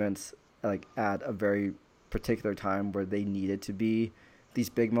achievements, like at a very particular time where they needed to be these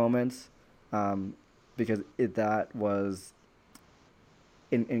big moments. Because that was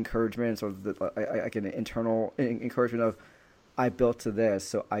encouragement, sort of like an internal encouragement of, I built to this,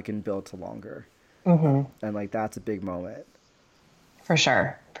 so I can build to longer. And like that's a big moment. For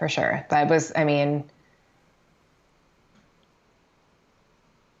sure. That was, I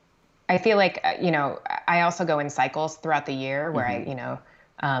feel like, I also go in cycles throughout the year where I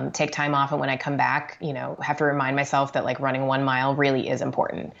take time off, and when I come back, have to remind myself that like running 1 mile really is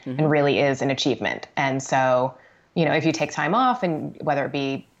important and really is an achievement. And so, if you take time off, and whether it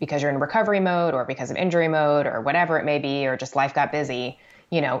be because you're in recovery mode or because of injury mode or whatever it may be, or just life got busy,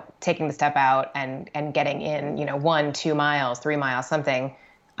 taking the step out and getting in, 1, 2 miles, 3 miles, something,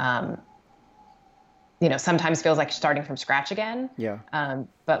 sometimes feels like starting from scratch again. Yeah.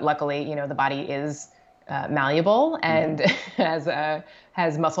 But luckily, the body is malleable and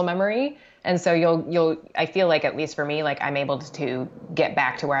has muscle memory. And so I feel like, at least for me, like I'm able to get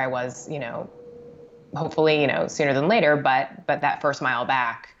back to where I was, hopefully, sooner than later, but that first mile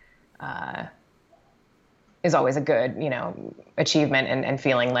back, is always a good, achievement and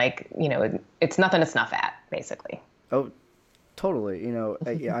feeling like, it's nothing to snuff at, basically. Oh, totally.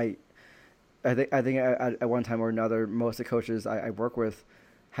 I think at one time or another, most of the coaches I work with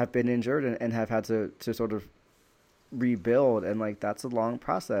have been injured and have had to sort of rebuild, and like that's a long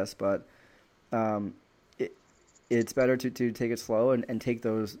process, but it's better to take it slow and take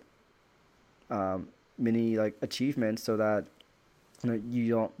those mini like achievements, so that you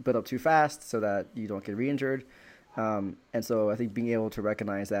don't build up too fast, so that you don't get re-injured. And so I think being able to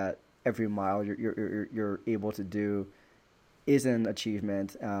recognize that every mile you're able to do is an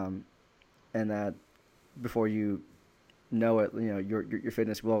achievement, and that before you know it, your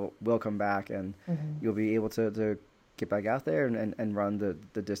fitness will come back, and you'll be able to get back out there and run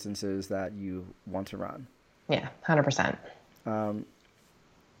the distances that you want to run. Yeah, 100%.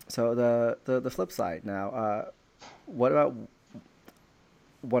 So the flip side now, what about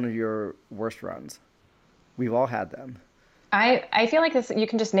one of your worst runs? We've all had them. I feel like you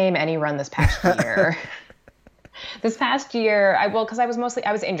can just name any run this past year. This past year, because I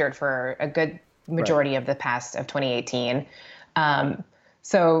was injured for a good majority of 2018.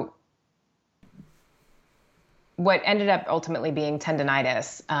 So what ended up ultimately being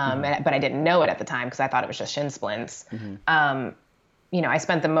tendonitis, but I didn't know it at the time because I thought it was just shin splints. I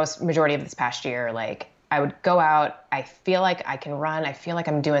spent the majority of this past year, like I would go out, I feel like I can run, I feel like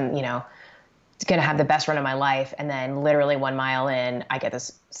I'm doing, going to have the best run of my life. And then literally 1 mile in, I get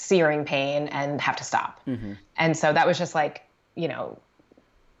this searing pain and have to stop. And so that was just like,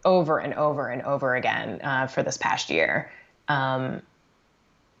 over and over and over again for this past year.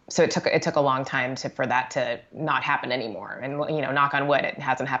 so it took a long time for that to not happen anymore. And, knock on wood, it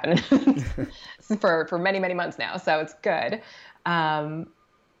hasn't happened for many, many months now. So it's good.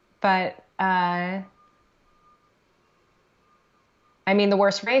 But I mean, the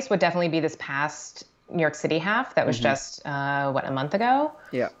worst race would definitely be this past New York City half. That was just, a month ago?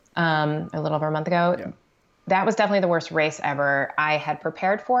 Yeah. A little over a month ago. Yeah. That was definitely the worst race ever. I had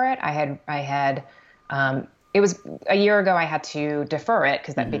prepared for it. It was a year ago. I had to defer it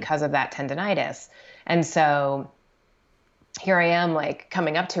because of that tendonitis. And so here I am, like,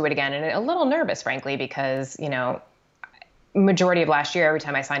 coming up to it again, and a little nervous, frankly, because, majority of last year, every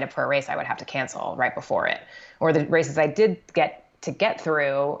time I signed up for a race, I would have to cancel right before it, or the races I did get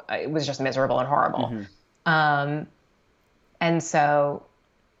through, it was just miserable and horrible. And so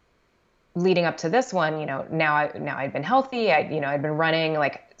leading up to this one, now I'd been healthy. I'd been running,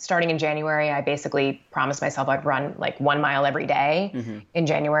 like, starting in January. I basically promised myself I'd run like 1 mile every day in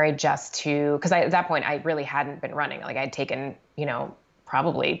January, because at that point I really hadn't been running. Like, I'd taken,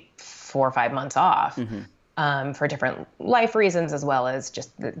 probably 4 or 5 months off for different life reasons, as well as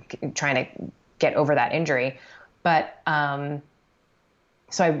just trying to get over that injury. But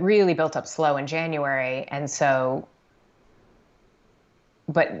so I really built up slow in January. And so,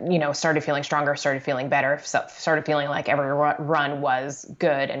 but, started feeling stronger, started feeling better, started feeling like every run was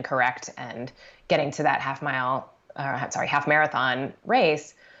good and correct, and getting to that half marathon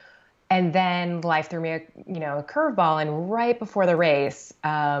race. And then life threw me a curveball. And right before the race,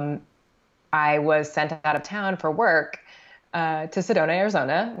 I was sent out of town for work to Sedona,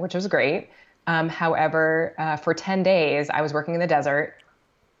 Arizona, which was great. However, for 10 days, I was working in the desert.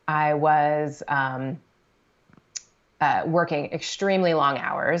 I was working extremely long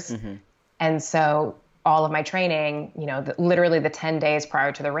hours. And so all of my training, literally the 10 days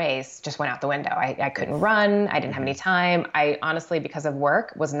prior to the race just went out the window. I couldn't run. I didn't have any time. I honestly, because of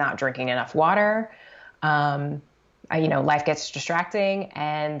work, was not drinking enough water. Life gets distracting.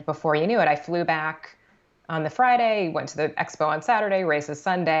 And before you knew it, I flew back on the Friday, went to the expo on Saturday, races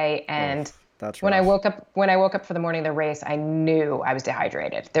Sunday. And when I woke up for the morning of the race, I knew I was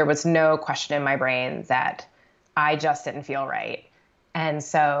dehydrated. There was no question in my brain that I just didn't feel right. And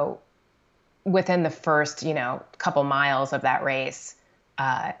so within the first, couple miles of that race,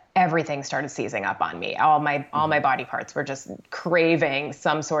 everything started seizing up on me. All my body parts were just craving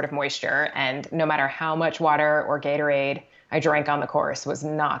some sort of moisture. And no matter how much water or Gatorade I drank on the course was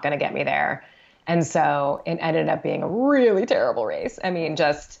not going to get me there. And so it ended up being a really terrible race. I mean,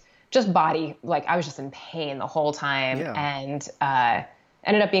 just body, like, I was just in pain the whole time. Yeah. And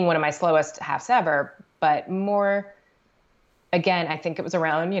ended up being one of my slowest halves ever. But more, again, I think it was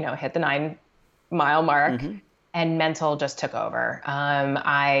around, hit the 9-mile mark, and mental just took over.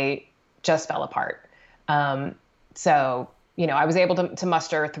 I just fell apart. So, I was able to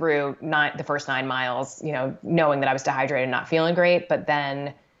muster through the first 9 miles, knowing that I was dehydrated and not feeling great. But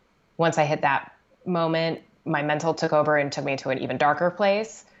then once I hit that moment, my mental took over and took me to an even darker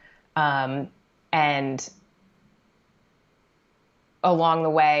place. And along the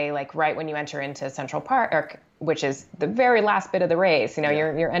way, like right when you enter into Central Park, which is the very last bit of the race,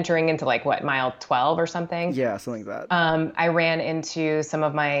 you're entering into like what, mile 12 or something? Yeah, something like that. I ran into some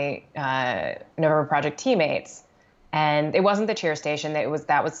of my November Project teammates, and it wasn't the cheer station.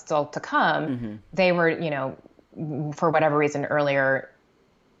 That was still to come. They were, for whatever reason earlier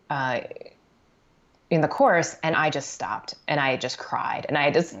in the course, and I just stopped and I just cried, and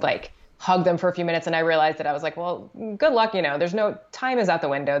I just like hugged them for a few minutes, and I realized that I was like, well, good luck. There's no time is out the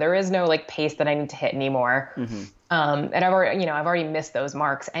window. There is no like pace that I need to hit anymore. And I've already missed those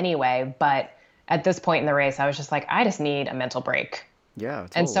marks anyway. But at this point in the race, I was just like, I just need a mental break. Yeah. Totally.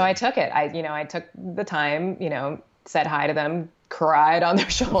 And so I took it. I took the time, said hi to them, cried on their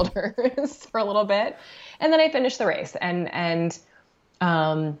shoulders for a little bit. And then I finished the race.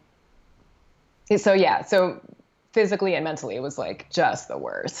 So physically and mentally, it was like just the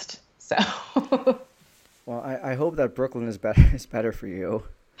worst. So, well, I hope that Brooklyn is better for you.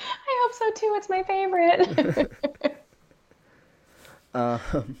 I hope so too. It's my favorite.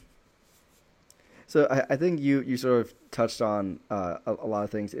 So I think you sort of touched on a lot of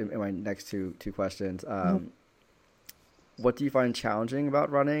things in my next two questions. What do you find challenging about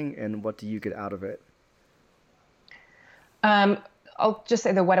running, and what do you get out of it? I'll just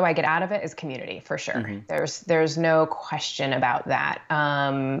say that what do I get out of it is community, for sure. There's no question about that.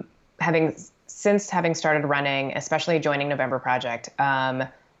 Having started running, especially joining November Project,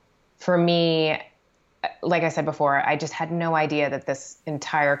 for me, like I said before, I just had no idea that this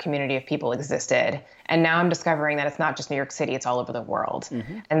entire community of people existed. And now I'm discovering that it's not just New York City, it's all over the world.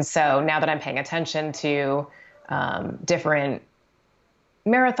 And so now that I'm paying attention to different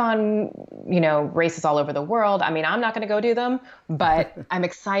marathon, races all over the world. I mean, I'm not going to go do them, but I'm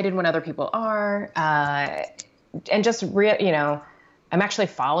excited when other people are. And just I'm actually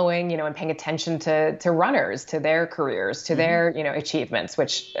following, and paying attention to runners, to their careers, to their, achievements,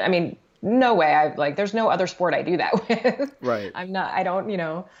 which, I mean, no way there's no other sport I do that with. Right. I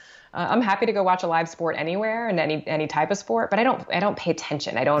don't, I'm happy to go watch a live sport anywhere and any type of sport, but I don't pay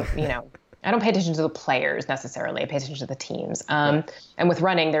attention. I don't, I don't pay attention to the players necessarily. I pay attention to the teams. Right. And with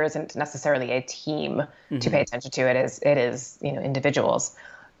running, there isn't necessarily a team to pay attention to. It is, individuals.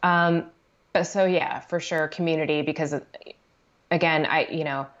 But so yeah, for sure, community, because again,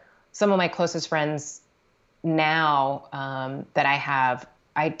 some of my closest friends now, that I have,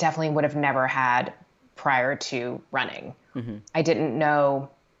 I definitely would have never had prior to running. I didn't know,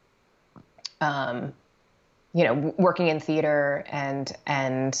 working in theater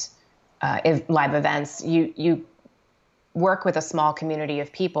and live events, you work with a small community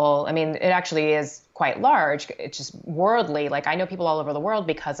of people. I mean, it actually is quite large. It's just worldly. Like, I know people all over the world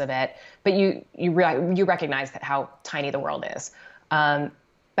because of it, but you recognize that how tiny the world is.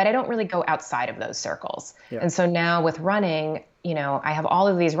 But I don't really go outside of those circles. Yeah. And so now with running, I have all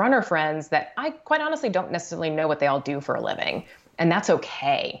of these runner friends that I quite honestly don't necessarily know what they all do for a living. And that's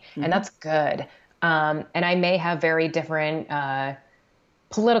okay. And that's good. And I may have very different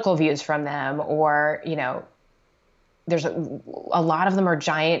political views from them, or, there's a lot of them are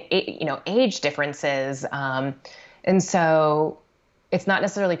giant, age differences. And so it's not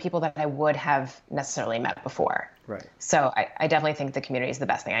necessarily people that I would have necessarily met before. Right. So I definitely think the community is the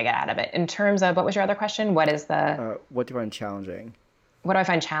best thing I get out of it. In terms of, what was your other question? What do you find challenging? What do I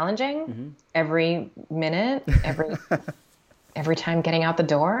find challenging? Every minute, every time getting out the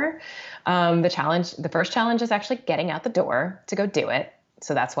door. The first challenge is actually getting out the door to go do it.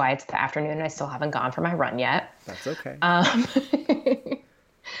 So that's why it's the afternoon and I still haven't gone for my run yet. That's okay. So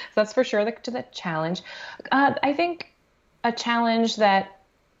that's for sure the challenge. I think a challenge that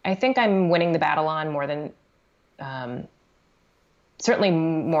I think I'm winning the battle on more than, certainly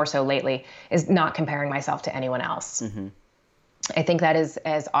more so lately, is not comparing myself to anyone else. I think that is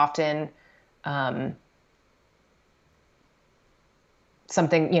as often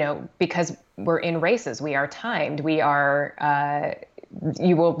something, because we're in races, we are timed,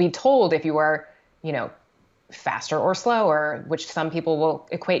 you will be told if you are, faster or slower, which some people will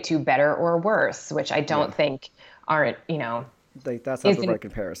equate to better or worse, which I don't think aren't, that's not the right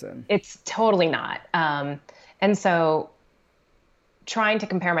comparison. It's totally not. And so trying to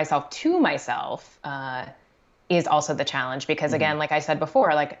compare myself to myself, is also the challenge, because again, like I said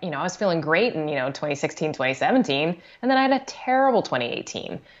before, I was feeling great in, 2016, 2017, and then I had a terrible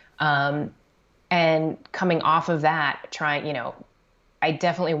 2018. And coming off of that, I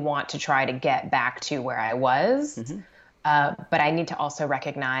definitely want to try to get back to where I was. But I need to also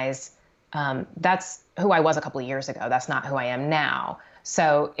recognize, that's who I was a couple of years ago. That's not who I am now.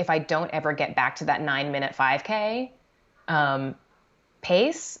 So if I don't ever get back to that 9-minute 5K,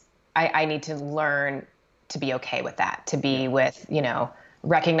 pace, I need to learn to be okay with that, to be with,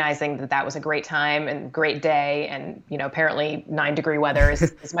 recognizing that that was a great time and great day. And, apparently 9-degree weather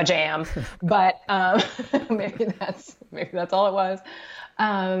is my jam, but, maybe that's all it was.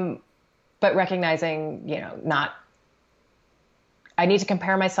 But recognizing, I need to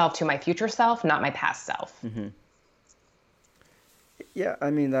compare myself to my future self, not my past self. Yeah. I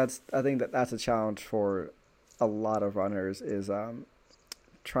mean, I think that's a challenge for a lot of runners, is,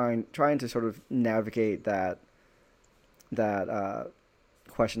 trying to sort of navigate that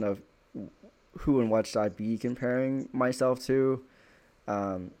question of who and what should I be comparing myself to,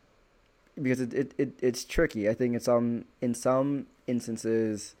 because it's tricky. I think in some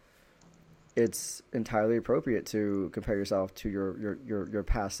instances it's entirely appropriate to compare yourself to your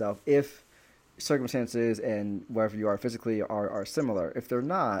past self if circumstances and wherever you are physically are similar. If they're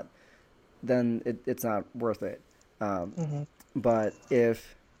not, then it's not worth it. But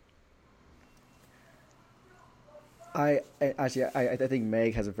if I think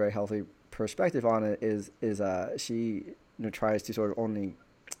Meg has a very healthy perspective on it, is she tries to sort of only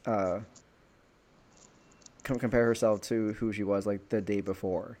compare herself to who she was like the day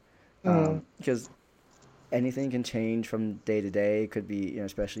before, because anything can change from day to day. It could be,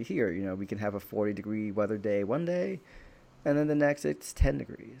 especially here, we can have a 40-degree weather day one day, and then the next it's 10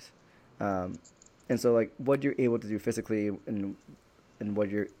 degrees. And so, like, what you're able to do physically and what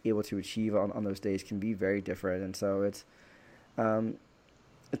you're able to achieve on those days can be very different. And so it's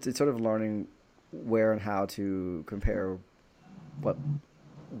sort of learning where and how to compare what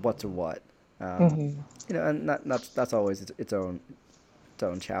to what. And that's always its own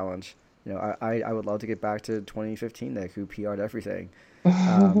challenge. I would love to get back to 2015, Nick, who PR'd everything,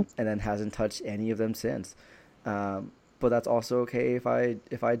 and then hasn't touched any of them since. But that's also okay if I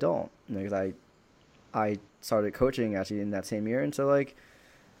don't, because I started coaching actually in that same year, and so like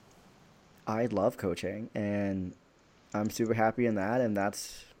I love coaching, and I'm super happy in that, and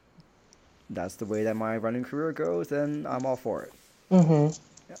that's the way that my running career goes, and I'm all for it. Mm-hmm.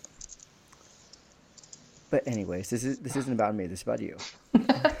 Yeah. But anyways, this isn't about me. This is about you.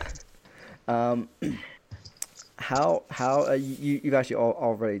 How you've actually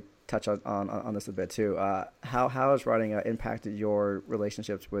already touched on this a bit too. How has running impacted your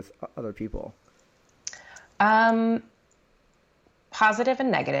relationships with other people? Positive and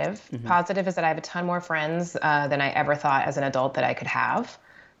negative. Mm-hmm. Positive is that I have a ton more friends than I ever thought as an adult that I could have.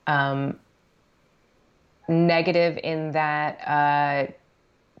 Negative in that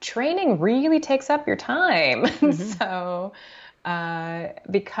training really takes up your time. Mm-hmm. So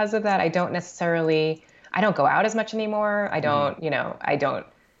because of that, I don't go out as much anymore. I don't,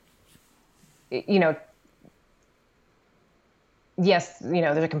 yes,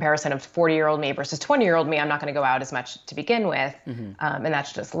 there's a comparison of 40-year-old me versus 20-year-old me. I'm not going to go out as much to begin with. Mm-hmm. And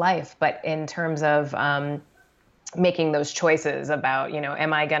that's just life. But in terms of making those choices about,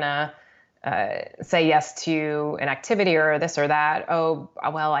 am I going to say yes to an activity or this or that? Oh,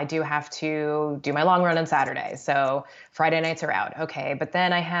 well, I do have to do my long run on Saturday. So Friday nights are out. Okay. But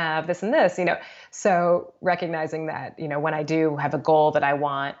then I have this and this, so recognizing that, when I do have a goal that I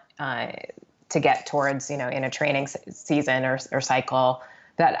want to get towards, in a training season or cycle,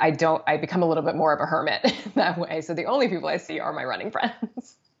 that I become a little bit more of a hermit that way. So the only people I see are my running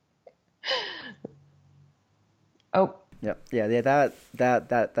friends. Oh, Yep. Yeah.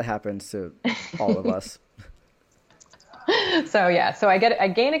 That happens to all of us. So I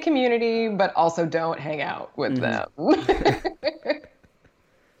gain a community, but also don't hang out with them.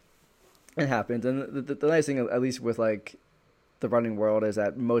 It happens, and the nice thing, at least with like the running world, is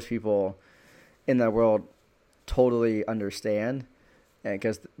that most people in that world totally understand, and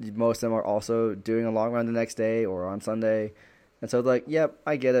because most of them are also doing a long run the next day or on Sunday, and so like, yep,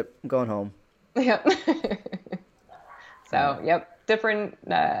 I get it. I'm going home. Yep. So, yep, different.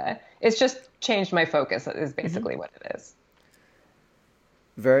 It's just changed my focus is basically what it is.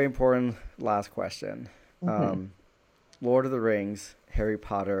 Very important last question. Mm-hmm. Lord of the Rings, Harry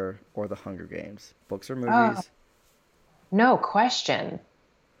Potter, or The Hunger Games? Books or movies? No question.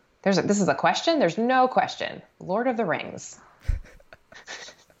 This is a question? There's no question. Lord of the Rings.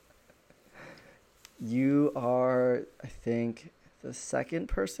 You are, I think, the second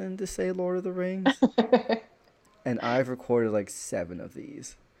person to say Lord of the Rings. And I've recorded like 7 of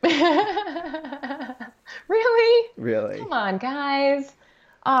these. Really? Really? Come on, guys.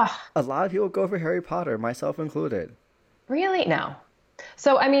 A lot of people go for Harry Potter, myself included. Really? No.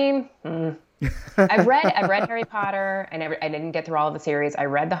 So, I mean, I've read Harry Potter. I didn't get through all of the series. I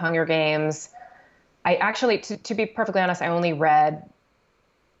read The Hunger Games. I actually, to be perfectly honest, I only read,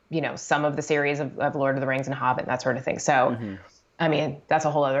 some of the series of Lord of the Rings and Hobbit and that sort of thing. So, I mean, that's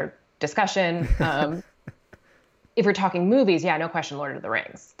a whole other discussion. If we're talking movies, yeah, no question, Lord of the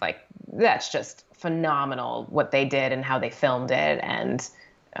Rings. Like, that's just phenomenal what they did and how they filmed it. And,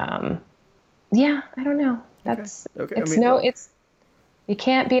 yeah, I don't know. That's, okay. You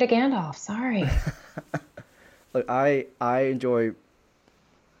can't beat a Gandalf. Sorry. Look, I enjoy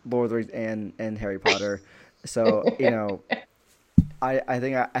Lord of the Rings and Harry Potter. So, I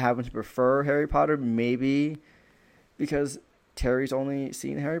think I happen to prefer Harry Potter, maybe because Terry's only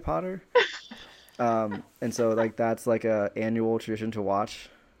seen Harry Potter. And so like that's like a annual tradition to watch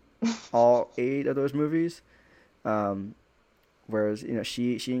all 8 of those movies. Whereas,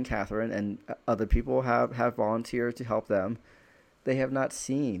 she and Catherine and other people have volunteered to help them. They have not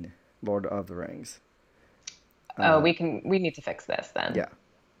seen Lord of the Rings. We need to fix this then. Yeah.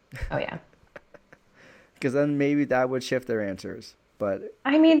 Oh yeah. Because then maybe that would shift their answers. But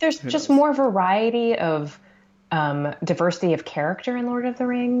I mean, there's just more variety of diversity of character in Lord of the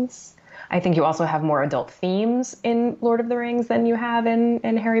Rings. I think you also have more adult themes in Lord of the Rings than you have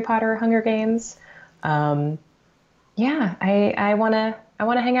in Harry Potter or Hunger Games. Yeah, I wanna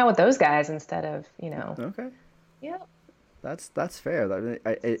hang out with those guys instead of, Okay. Yeah. That's fair.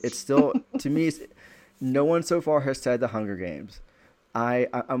 It's still to me. No one so far has said the Hunger Games.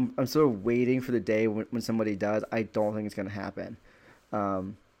 I'm sort of waiting for the day when somebody does. I don't think it's gonna happen.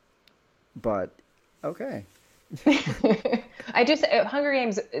 But okay. Hunger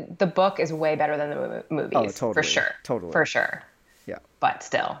Games, the book is way better than the movies. Oh, totally. For sure. Totally. For sure. Yeah. But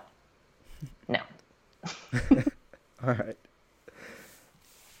still, no. All right.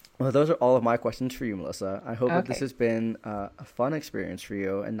 Well, those are all of my questions for you, Melissa. I hope that this Okay. has been a fun experience for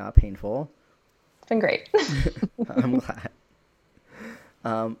you and not painful. It's been great. I'm glad.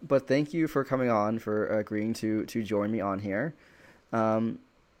 But thank you for coming on, for agreeing to join me on here. Um,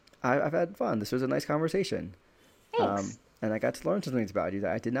 I've had fun. This was a nice conversation. Thanks. And I got to learn some things about you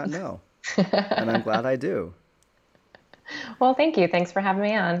that I did not know. And I'm glad I do. Well, thank you. Thanks for having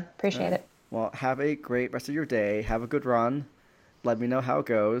me on. All Appreciate right. it. Well, have a great rest of your day. Have a good run. Let me know how it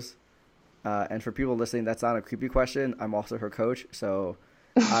goes. And for people listening, that's not a creepy question. I'm also her coach, so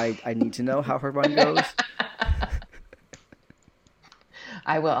I need to know how her run goes.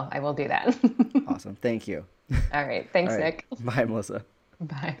 I will. I will do that. Awesome. Thank you. All right. All Thanks, right. Nick. Bye, Melissa.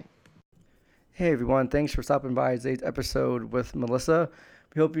 Bye. Hey, everyone. Thanks for stopping by today's episode with Melissa.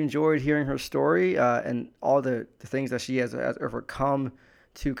 We hope you enjoyed hearing her story and all the things that she has overcome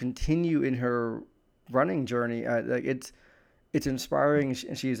to continue in her running journey. It's inspiring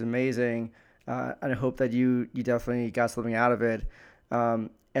and she's amazing. And I hope that you definitely got something out of it. And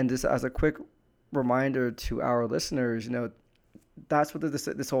just as a quick reminder to our listeners, that's what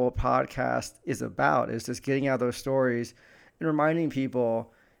this whole podcast is about, is just getting out those stories and reminding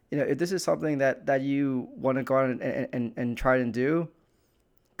people, if this is something that you want to go out and try and do,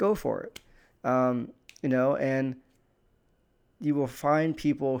 go for it. And you will find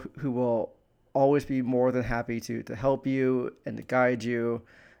people who will always be more than happy to help you and to guide you.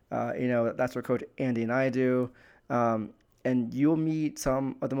 That's what Coach Andy and I do. And you'll meet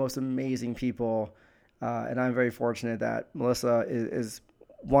some of the most amazing people. And I'm very fortunate that Melissa is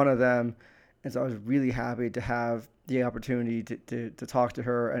one of them. And so I was really happy to have the opportunity to talk to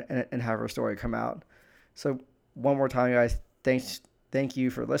her and have her story come out. So one more time, guys, thank you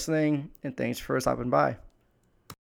for listening, and thanks for stopping by.